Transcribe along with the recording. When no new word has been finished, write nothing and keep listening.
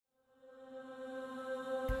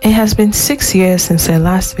It has been 6 years since I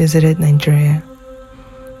last visited Nigeria.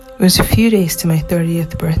 It was a few days to my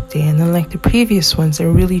 30th birthday, and unlike the previous ones, I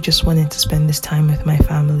really just wanted to spend this time with my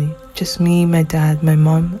family. Just me, my dad, my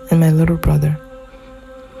mom, and my little brother.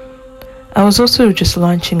 I was also just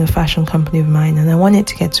launching a fashion company of mine, and I wanted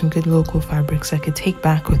to get some good local fabrics I could take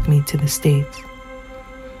back with me to the States.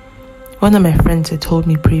 One of my friends had told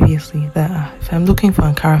me previously that if I'm looking for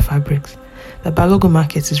Ankara fabrics, that Balogun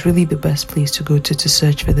Market is really the best place to go to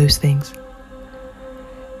search for those things.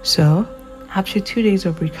 So, after 2 days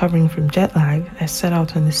of recovering from jet lag, I set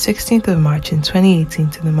out on the 16th of March in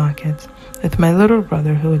 2018 to the market with my little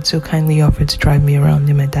brother, who had so kindly offered to drive me around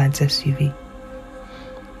in my dad's SUV.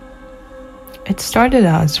 It started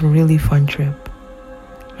out as a really fun trip.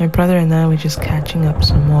 My brother and I were just catching up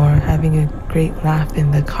some more, having a great laugh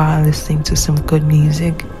in the car, listening to some good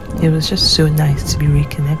music. It was just so nice to be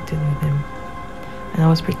reconnected with him. And I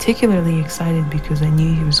was particularly excited because I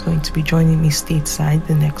knew he was going to be joining me stateside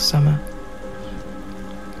the next summer.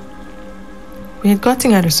 We had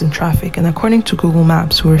gotten out of some traffic, and according to Google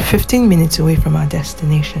Maps, we were 15 minutes away from our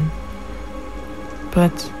destination.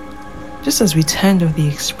 But just as we turned off the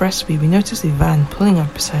expressway, we noticed a van pulling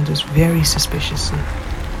up beside us very suspiciously.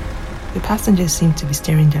 The passengers seemed to be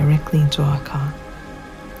staring directly into our car.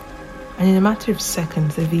 And in a matter of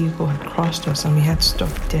seconds, the vehicle had crossed us and we had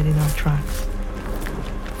stopped dead in our tracks.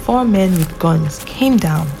 4 men with guns came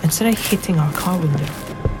down and started hitting our car window.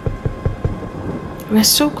 We were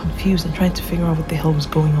so confused and trying to figure out what the hell was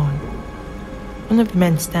going on. One of the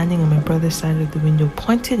men standing on my brother's side of the window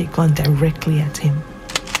pointed a gun directly at him.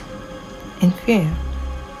 In fear,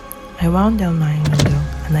 I wound down my window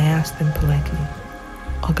and I asked them politely,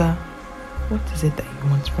 "Oga, what is it that you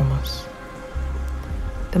want from us?"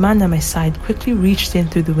 The man at my side quickly reached in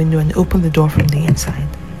through the window and opened the door from the inside.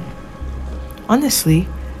 Honestly,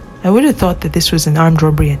 I would have thought that this was an armed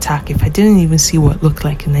robbery attack if I didn't even see what looked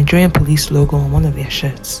like a Nigerian police logo on one of their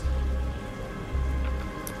shirts.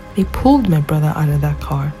 They pulled my brother out of that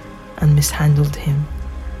car and mishandled him.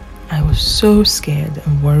 I was so scared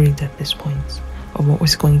and worried at this point of what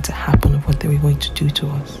was going to happen, of what they were going to do to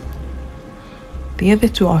us. The other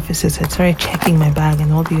 2 officers had started checking my bag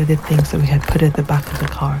and all the other things that we had put at the back of the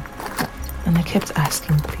car. And I kept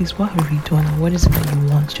asking, "Please, what have you done? Or what is it that you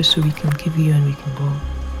want, just so we can give you and we can go?"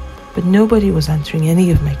 But nobody was answering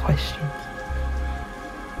any of my questions.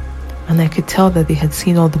 And I could tell that they had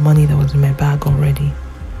seen all the money that was in my bag already.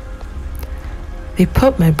 They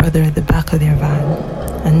put my brother at the back of their van,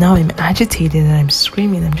 and now I'm agitated and I'm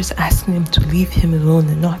screaming. I'm just asking them to leave him alone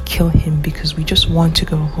and not kill him because we just want to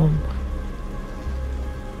go home.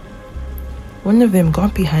 One of them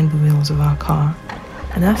got behind the wheels of our car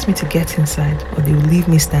and asked me to get inside or they would leave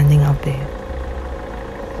me standing out there.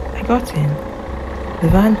 I got in. The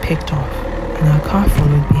van picked off and our car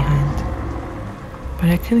followed behind. But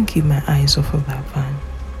I couldn't keep my eyes off of that van.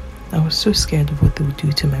 I was so scared of what they would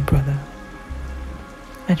do to my brother.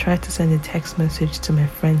 I tried to send a text message to my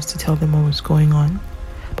friends to tell them what was going on,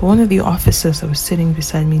 but one of the officers that was sitting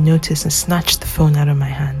beside me noticed and snatched the phone out of my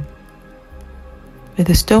hand. With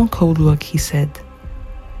a stone-cold look, he said,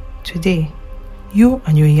 "Today, you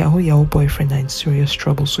and your Yahoo boyfriend are in serious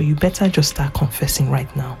trouble, so you better just start confessing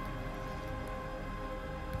right now."